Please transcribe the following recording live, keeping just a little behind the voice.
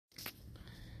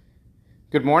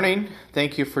Good morning.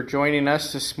 Thank you for joining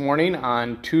us this morning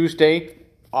on Tuesday,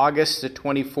 August the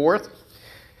 24th,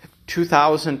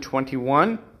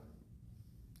 2021.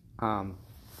 We'll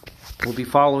be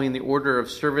following the order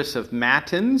of service of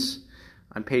Matins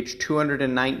on page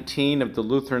 219 of the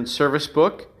Lutheran Service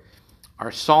Book.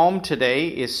 Our psalm today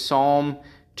is Psalm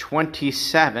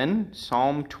 27,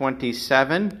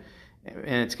 and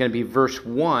it's going to be verse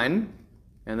 1,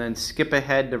 and then skip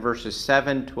ahead to verses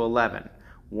 7 to 11.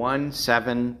 1,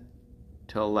 7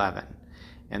 to 11.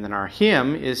 And then our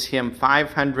hymn is hymn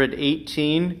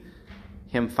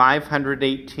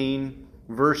 518,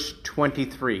 verse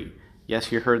 23.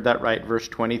 Yes, you heard that right, verse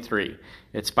 23.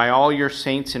 It's by all your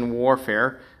saints in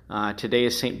warfare. Today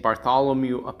is St.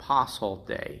 Bartholomew Apostle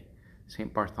Day.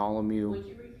 St. Bartholomew Apostle. Would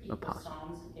you repeat the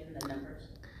Psalms again, the numbers?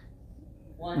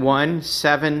 1,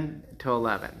 7 to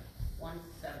 11.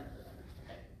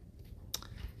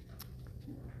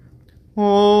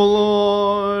 O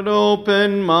Lord,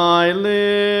 open my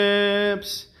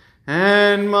lips,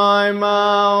 and my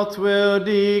mouth will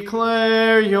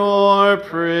declare your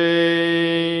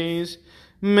praise.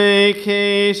 Make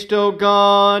haste, O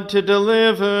God, to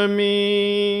deliver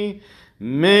me.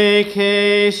 Make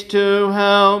haste to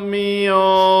help me,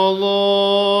 O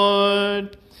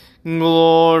Lord.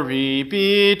 Glory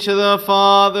be to the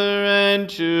Father, and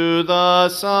to the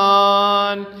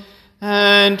Son,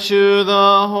 and to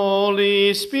the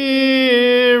Holy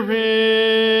Spirit,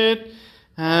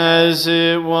 as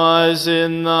it was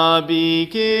in the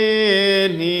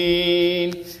beginning,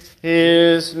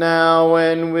 is now,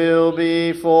 and will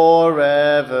be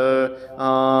forever.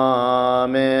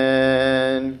 Amen.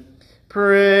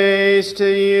 Praise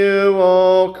to you,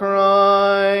 O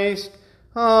Christ.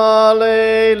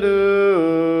 Alleluia.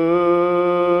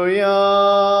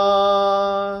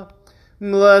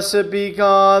 Blessed be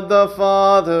God the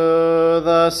Father,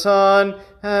 the Son,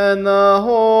 and the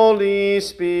Holy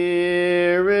Spirit.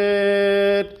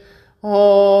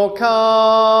 Oh,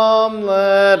 come,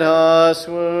 let us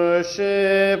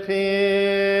worship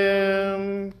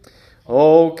him.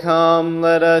 Oh, come,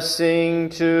 let us sing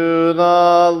to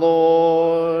the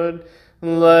Lord.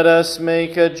 Let us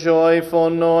make a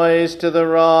joyful noise to the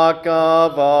rock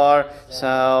of our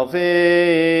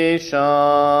salvation.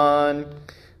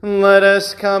 Let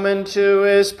us come into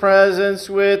his presence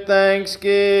with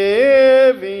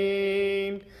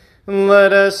thanksgiving.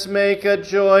 Let us make a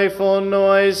joyful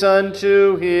noise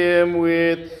unto him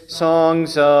with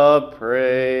songs of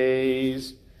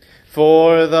praise.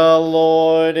 For the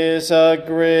Lord is a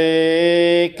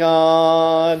great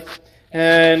God,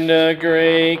 and a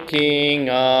great King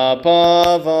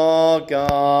above all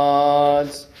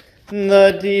gods.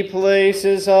 The deep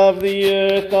places of the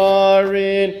earth are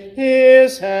in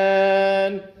his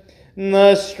hand.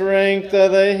 The strength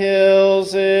of the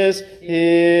hills is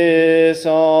his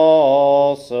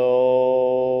also.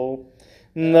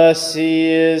 The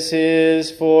sea is his,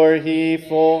 for he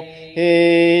formed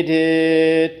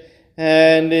it,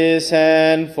 and his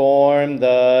hand formed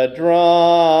the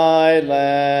dry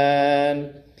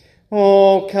land.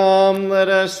 Oh, come, let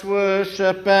us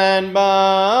worship and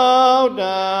bow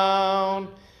down.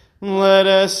 Let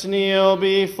us kneel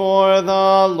before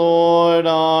the Lord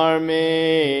our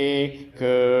Maker.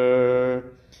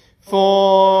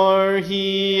 For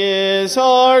he is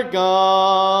our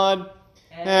God,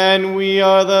 and we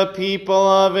are the people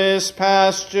of his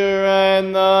pasture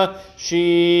and the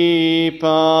sheep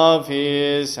of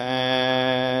his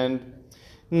hand.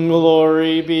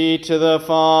 Glory be to the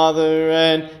Father,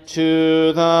 and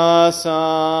to the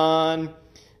Son,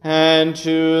 and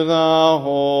to the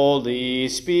Holy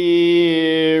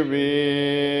Spirit,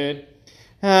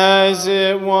 as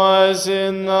it was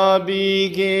in the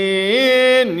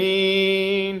beginning,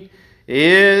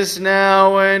 is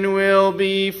now, and will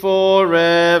be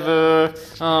forever.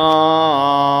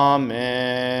 Amen.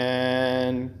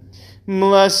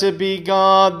 Blessed be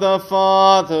God the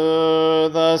Father,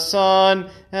 the Son,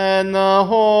 and the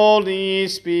Holy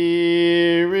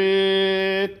Spirit.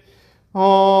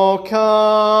 Oh,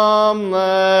 come,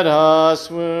 let us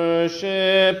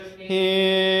worship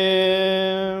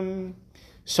him.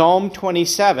 Psalm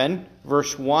 27,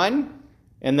 verse 1,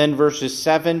 and then verses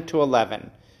 7 to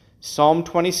 11. Psalm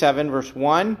 27, verse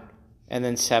 1, and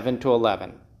then 7 to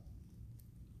 11.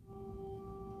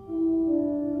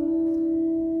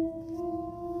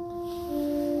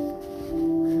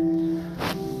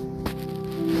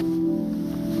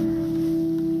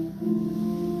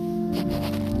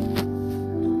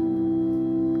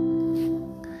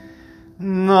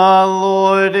 The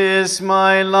Lord is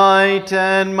my light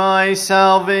and my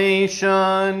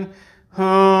salvation.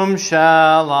 Whom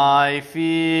shall I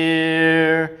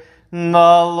fear? The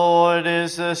Lord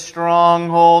is the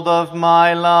stronghold of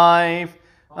my life.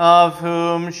 Of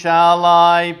whom shall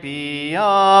I be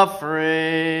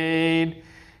afraid?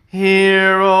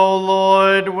 Hear, O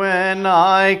Lord, when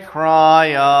I cry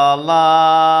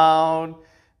aloud.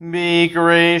 Be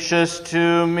gracious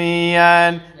to me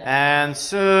and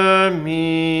answer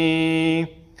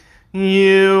me.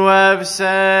 You have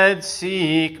said,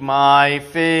 seek my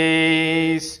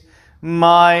face.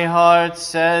 My heart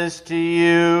says to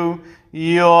you,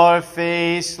 your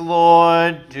face,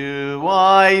 Lord, do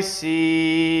I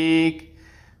seek.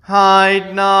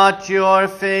 Hide not your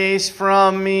face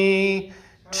from me.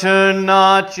 Turn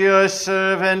not your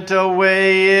servant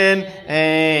away in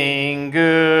anger.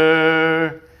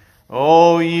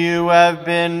 O you have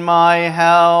been my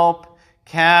help.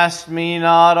 Cast me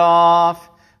not off.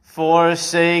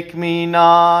 Forsake me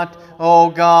not, O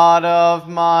God of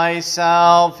my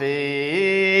salvation.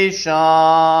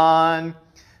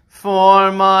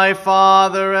 For my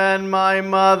father and my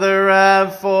mother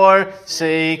have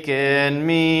forsaken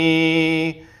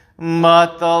me,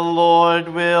 but the Lord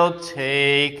will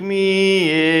take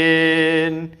me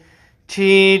in.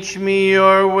 Teach me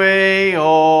your way,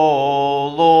 O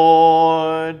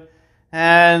Lord,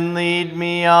 and lead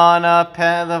me on a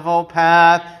peaceful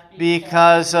path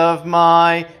because of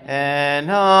my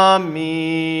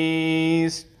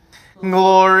enemies.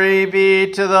 Glory be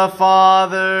to the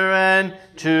Father and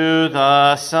to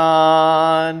the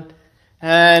Son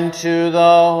and to the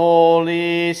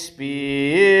Holy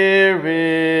Spirit,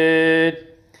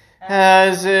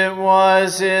 as it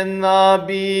was in the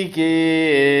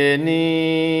beginning,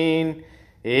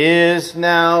 is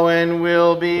now, and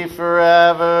will be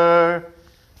forever.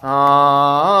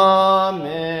 Amen.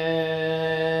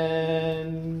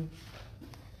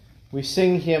 We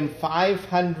sing hymn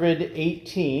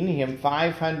 518, hymn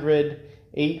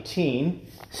 518,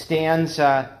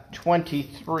 stanza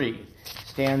 23.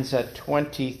 Stanza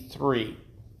 23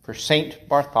 for Saint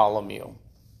Bartholomew.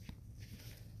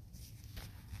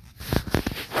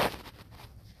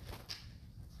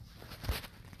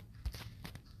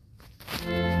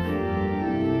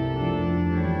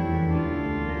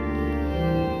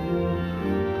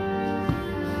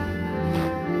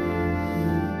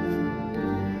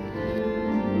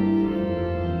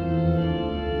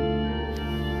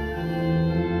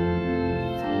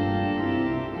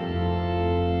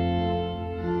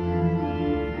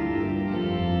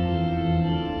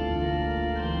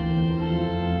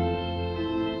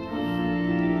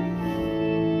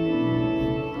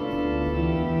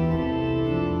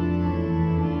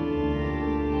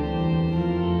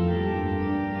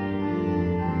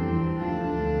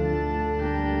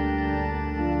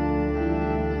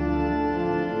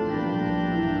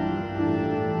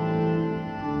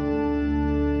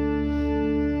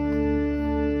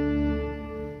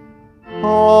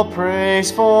 Oh,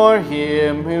 praise for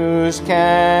him whose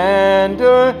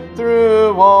candor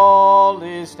through all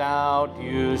his doubt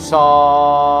you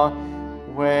saw,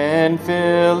 when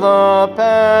Philip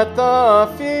at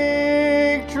the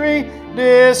fig tree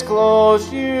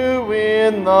disclosed you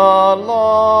in the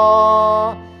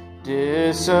law.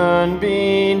 Discern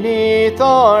beneath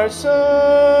our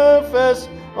surface,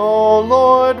 O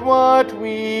Lord, what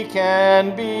we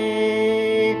can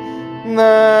be,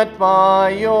 that by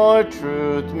your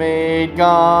truth made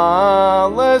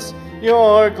godless,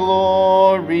 your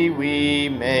glory we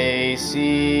may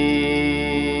see.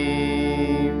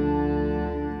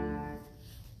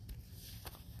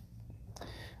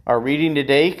 Our reading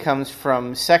today comes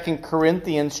from 2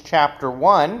 Corinthians chapter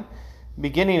 1,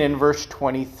 beginning in verse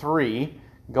 23,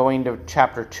 going to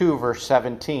chapter 2, verse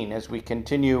 17, as we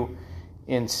continue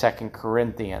in 2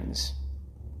 Corinthians.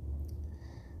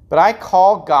 But I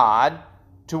call God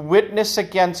to witness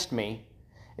against me.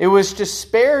 It was to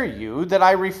spare you that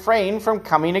I refrained from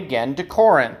coming again to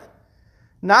Corinth.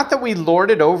 Not that we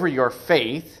lord it over your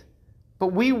faith, but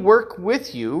we work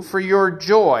with you for your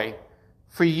joy,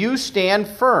 for you stand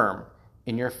firm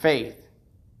in your faith.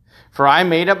 For I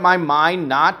made up my mind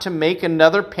not to make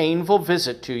another painful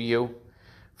visit to you.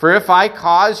 For if I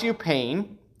cause you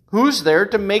pain, who's there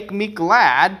to make me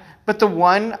glad but the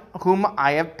one whom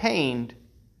I have pained?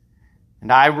 And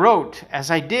I wrote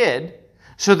as I did,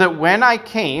 so that when I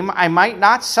came I might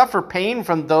not suffer pain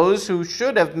from those who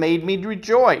should have made me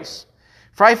rejoice.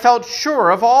 For I felt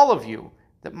sure of all of you,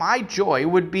 that my joy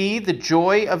would be the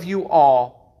joy of you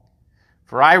all.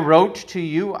 For I wrote to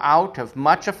you out of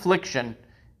much affliction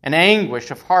and anguish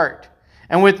of heart,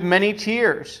 and with many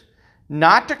tears,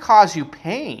 not to cause you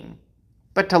pain,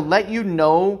 but to let you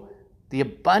know the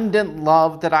abundant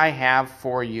love that I have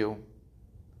for you.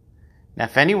 Now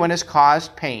if anyone has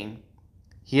caused pain,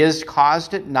 he has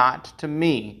caused it not to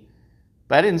me,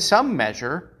 but in some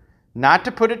measure, not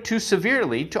to put it too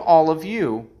severely, to all of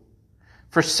you.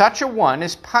 For such a one,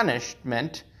 this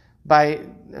punishment by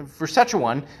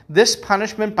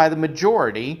the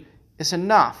majority is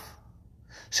enough.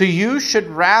 So you should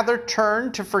rather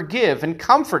turn to forgive and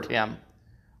comfort him,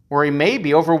 or he may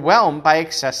be overwhelmed by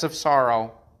excessive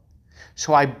sorrow.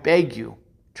 So I beg you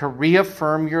to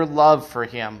reaffirm your love for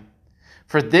him.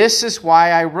 For this is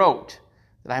why I wrote,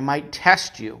 that I might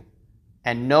test you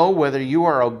and know whether you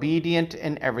are obedient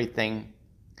in everything.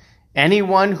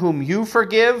 Anyone whom you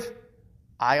forgive,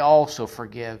 I also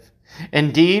forgive.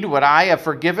 Indeed, what I have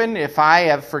forgiven, if I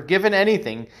have forgiven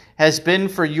anything, has been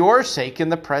for your sake in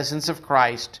the presence of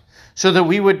Christ, so that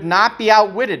we would not be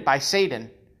outwitted by Satan,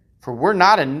 for we're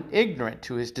not ignorant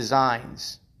to his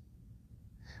designs.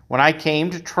 When I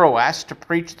came to Troas to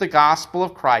preach the gospel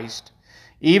of Christ,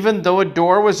 even though a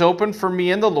door was open for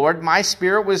me in the Lord, my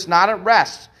spirit was not at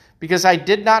rest, because I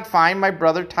did not find my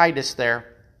brother Titus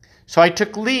there. So I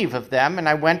took leave of them, and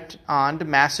I went on to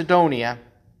Macedonia.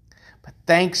 But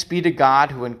thanks be to God,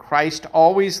 who in Christ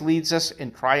always leads us in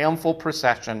triumphal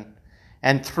procession,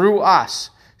 and through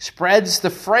us spreads the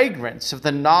fragrance of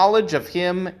the knowledge of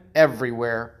him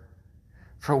everywhere.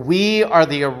 For we are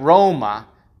the aroma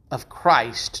of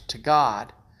Christ to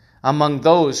God among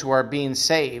those who are being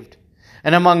saved,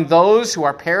 and among those who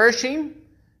are perishing,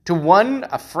 to one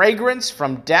a fragrance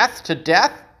from death to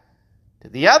death, to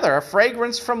the other a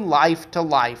fragrance from life to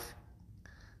life.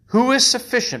 Who is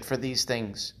sufficient for these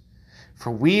things? For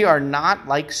we are not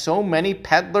like so many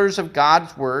peddlers of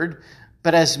God's word,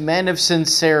 but as men of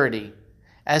sincerity,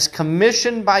 as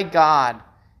commissioned by God,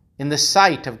 in the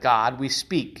sight of God we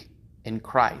speak in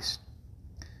Christ.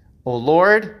 O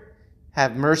Lord,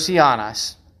 have mercy on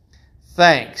us.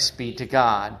 Thanks be to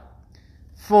God.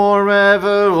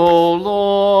 Forever, O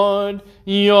Lord,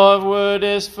 your word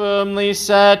is firmly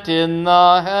set in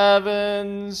the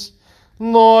heavens.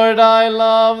 Lord, I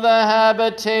love the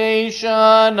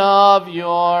habitation of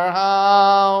your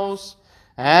house,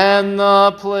 and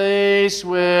the place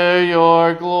where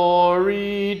your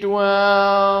glory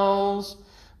dwells.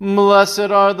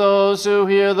 Blessed are those who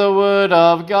hear the word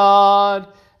of God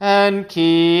and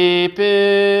keep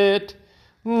it.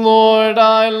 Lord,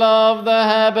 I love the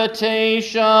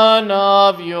habitation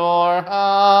of your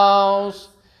house,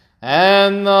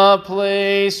 and the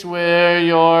place where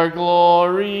your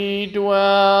glory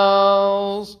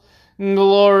dwells.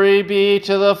 Glory be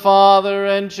to the Father,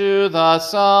 and to the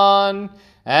Son,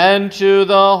 and to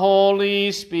the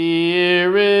Holy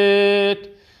Spirit.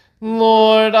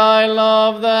 Lord, I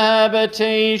love the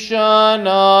habitation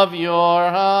of your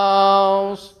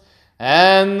house,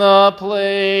 and the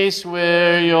place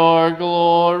where your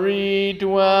glory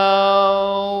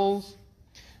dwells.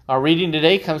 Our reading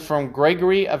today comes from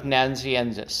Gregory of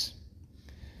Nazianzus.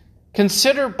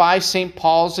 Consider by St.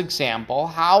 Paul's example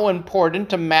how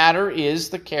important a matter is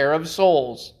the care of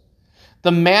souls,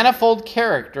 the manifold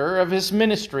character of his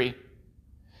ministry.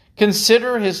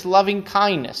 Consider his loving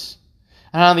kindness,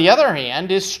 and on the other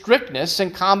hand, his strictness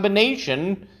and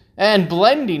combination and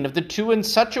blending of the two in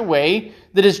such a way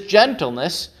that his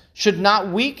gentleness should not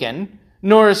weaken,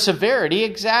 nor his severity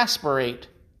exasperate.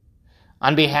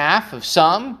 On behalf of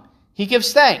some, he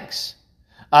gives thanks.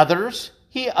 Others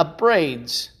he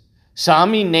upbraids.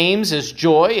 Some he names as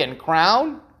joy and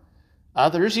crown.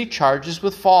 Others he charges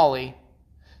with folly.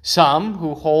 Some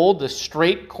who hold the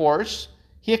straight course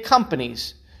he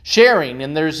accompanies, sharing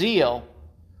in their zeal.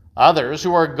 Others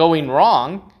who are going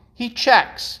wrong he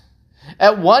checks.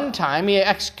 At one time he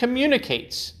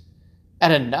excommunicates.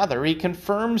 At another he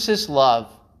confirms his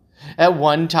love. At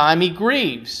one time he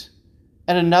grieves.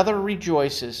 At another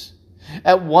rejoices.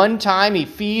 At one time he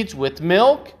feeds with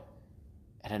milk.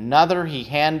 At another he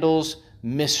handles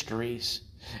mysteries.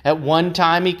 At one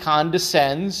time he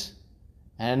condescends.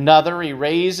 At another he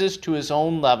raises to his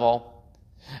own level.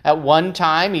 At one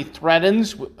time he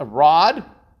threatens a rod.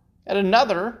 At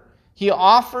another he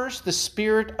offers the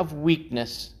spirit of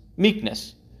meekness.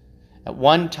 At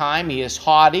one time he is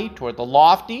haughty toward the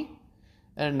lofty.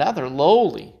 At another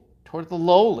lowly toward the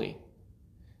lowly.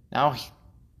 Now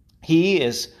he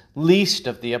is least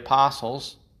of the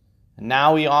apostles, and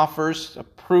now he offers a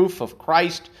proof of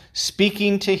Christ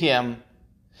speaking to him.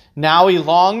 Now he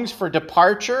longs for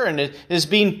departure and is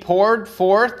being poured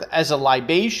forth as a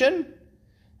libation,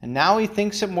 and now he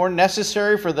thinks it more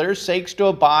necessary for their sakes to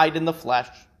abide in the flesh.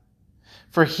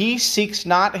 For he seeks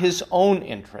not his own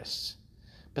interests,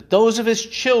 but those of his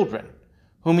children,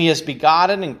 whom he has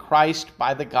begotten in Christ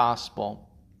by the gospel.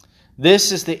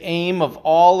 This is the aim of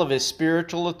all of his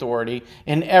spiritual authority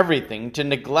in everything, to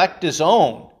neglect his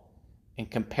own in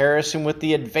comparison with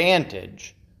the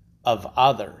advantage of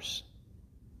others.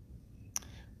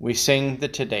 We sing the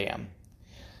Te Deum.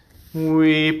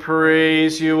 We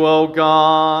praise you, O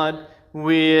God.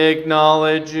 We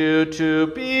acknowledge you to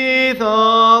be the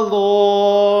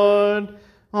Lord.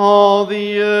 All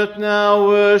the earth now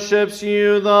worships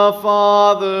you, the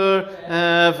Father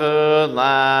everlasting.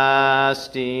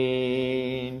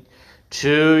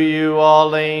 To you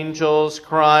all angels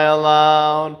cry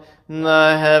aloud,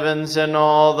 the heavens and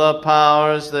all the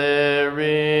powers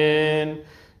therein.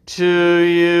 To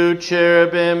you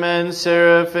cherubim and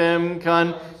seraphim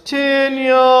continually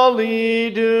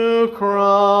do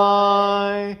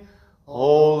cry,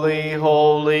 Holy,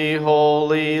 holy,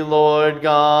 holy, Lord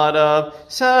God of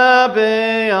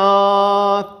Sabaoth.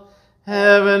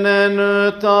 Heaven and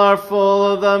earth are full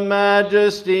of the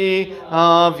majesty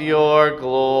of your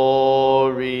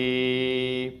glory.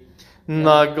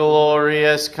 The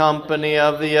glorious company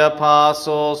of the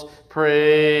apostles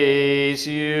praise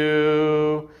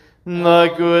you.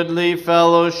 The goodly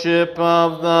fellowship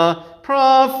of the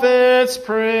prophets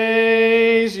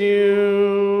praise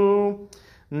you.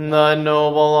 The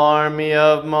noble army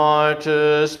of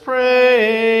martyrs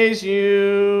praise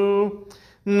you.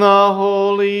 The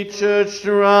holy church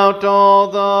throughout all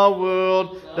the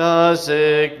world does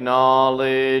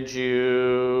acknowledge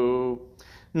you.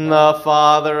 The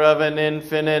Father of an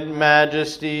infinite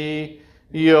majesty,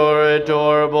 your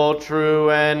adorable, true,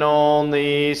 and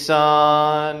only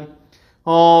Son,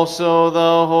 also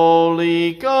the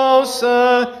Holy Ghost,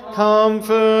 the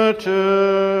Comforter.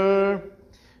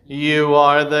 You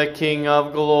are the King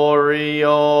of glory,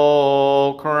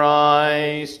 O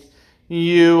Christ.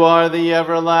 You are the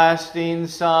everlasting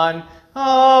Son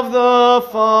of the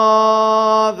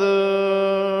Father.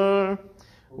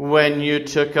 When you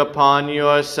took upon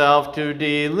yourself to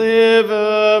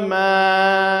deliver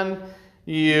man,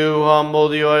 you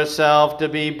humbled yourself to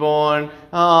be born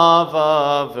of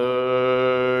a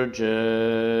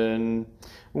virgin.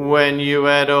 When you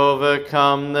had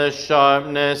overcome the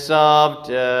sharpness of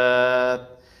death,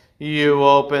 you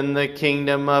opened the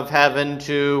kingdom of heaven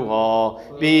to all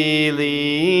believers.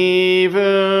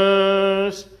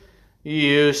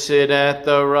 You sit at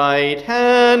the right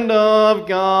hand of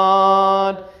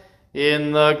God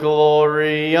in the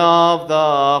glory of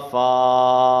the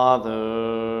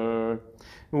Father.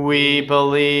 We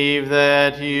believe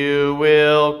that you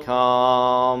will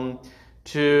come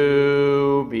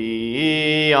to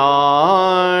be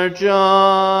our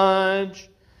judge.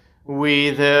 We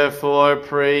therefore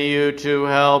pray you to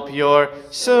help your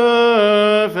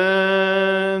servants,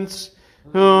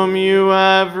 whom you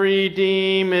have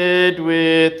redeemed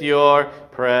with your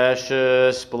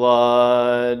precious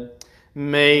blood.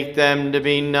 Make them to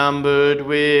be numbered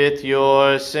with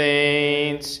your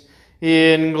saints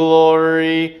in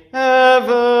glory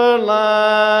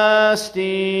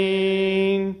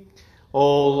everlasting.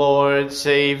 O Lord,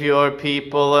 save your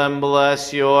people and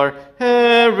bless your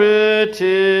heritage.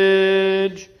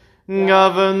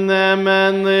 Govern them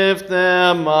and lift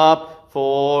them up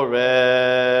forever.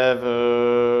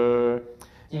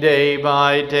 Day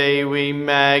by day we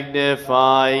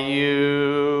magnify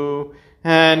you,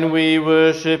 and we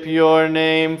worship your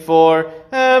name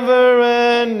forever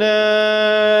and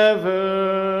ever.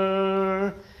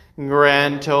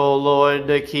 Grant, O Lord,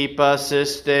 to keep us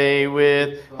this day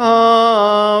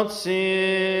without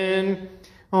sin.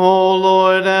 O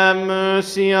Lord, have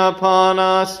mercy upon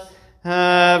us.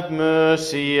 Have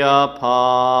mercy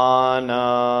upon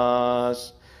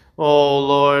us. O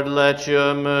Lord, let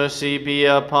your mercy be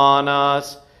upon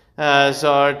us, as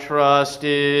our trust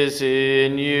is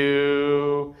in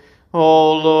you.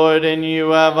 O Lord, in you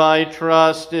have I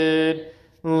trusted.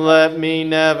 Let me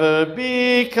never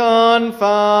be confounded.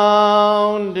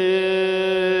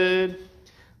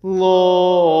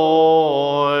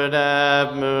 Lord,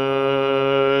 have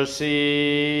mercy.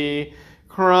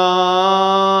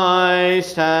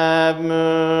 Christ, have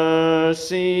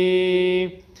mercy.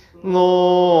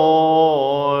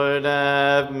 Lord,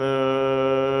 have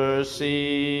mercy.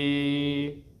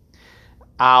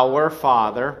 Our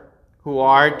Father, who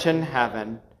art in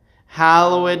heaven,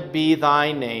 hallowed be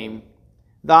thy name.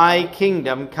 Thy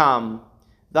kingdom come,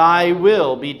 thy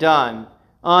will be done,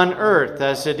 on earth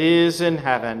as it is in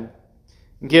heaven.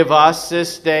 Give us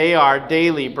this day our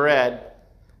daily bread,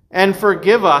 and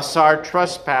forgive us our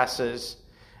trespasses,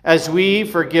 as we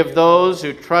forgive those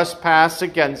who trespass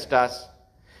against us.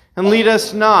 And lead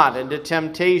us not into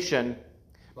temptation,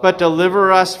 but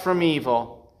deliver us from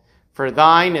evil. For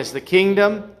thine is the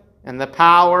kingdom, and the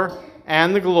power,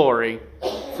 and the glory,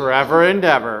 forever and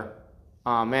ever.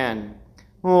 Amen.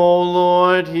 O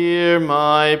Lord, hear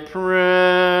my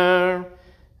prayer.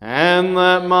 and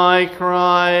let my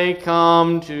cry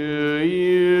come to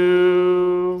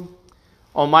you.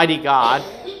 Almighty God,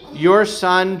 your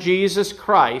Son, Jesus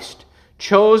Christ,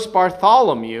 chose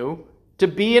Bartholomew to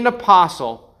be an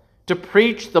apostle, to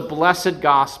preach the blessed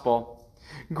gospel.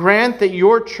 Grant that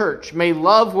your church may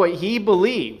love what he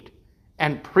believed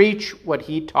and preach what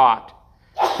he taught.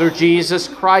 Through Jesus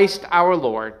Christ our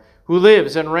Lord, who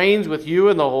lives and reigns with you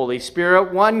in the Holy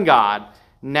Spirit, one God,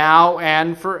 now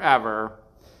and forever.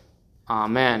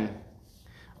 Amen.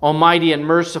 Almighty and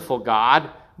merciful God,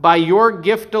 by your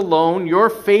gift alone, your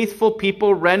faithful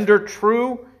people render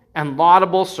true and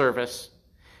laudable service.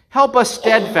 Help us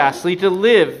steadfastly to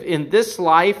live in this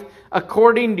life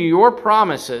according to your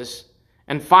promises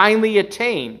and finally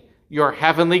attain your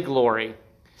heavenly glory.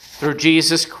 Through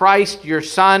Jesus Christ, your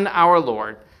Son, our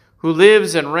Lord, who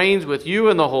lives and reigns with you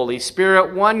in the Holy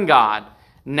Spirit, one God,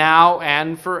 now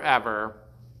and forever.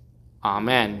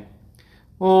 Amen.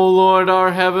 O Lord,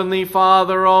 our heavenly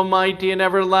Father, almighty and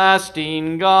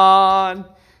everlasting God,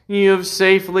 you have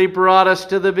safely brought us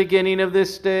to the beginning of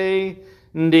this day.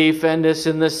 Defend us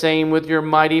in the same with your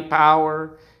mighty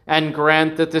power, and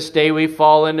grant that this day we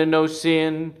fall into no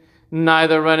sin,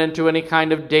 neither run into any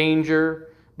kind of danger,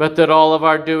 but that all of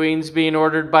our doings, being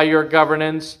ordered by your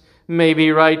governance, may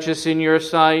be righteous in your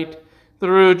sight.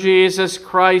 Through Jesus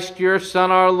Christ, your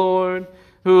Son, our Lord,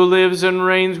 who lives and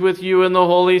reigns with you in the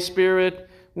Holy Spirit,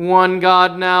 one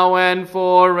God, now and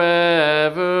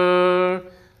forever.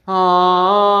 Amen.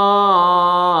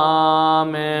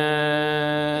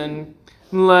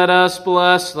 Let us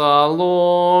bless the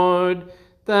Lord.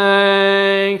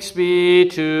 Thanks be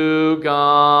to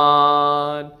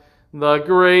God. The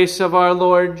grace of our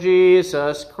Lord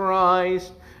Jesus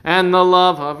Christ, and the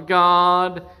love of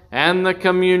God, and the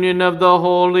communion of the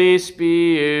Holy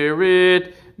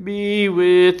Spirit be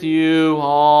with you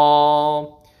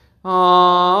all. Amen.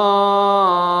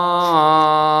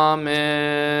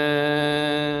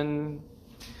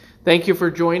 Thank you for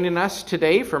joining us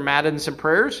today for Matins and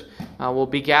Prayers. We'll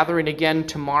be gathering again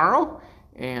tomorrow,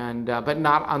 but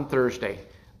not on Thursday.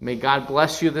 May God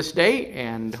bless you this day,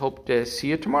 and hope to see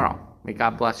you tomorrow. May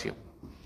God bless you.